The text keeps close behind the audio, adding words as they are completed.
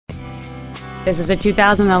This is a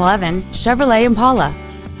 2011 Chevrolet Impala.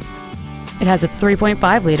 It has a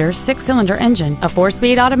 3.5-liter six-cylinder engine, a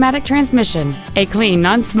 4-speed automatic transmission, a clean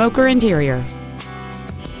non-smoker interior.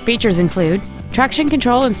 Features include traction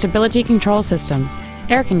control and stability control systems,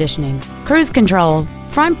 air conditioning, cruise control,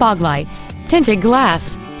 front fog lights, tinted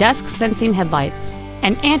glass, dusk sensing headlights,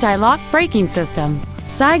 an anti-lock braking system,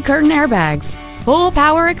 side curtain airbags, full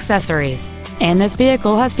power accessories, and this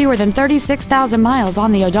vehicle has fewer than 36,000 miles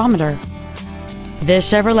on the odometer. This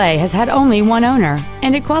Chevrolet has had only one owner,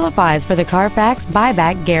 and it qualifies for the Carfax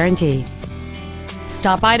buyback guarantee.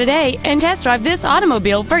 Stop by today and test drive this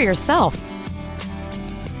automobile for yourself.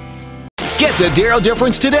 Get the Darrow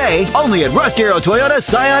difference today, only at Russ Darrow Toyota,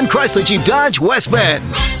 Scion, Chrysler Jeep Dodge, West Bend.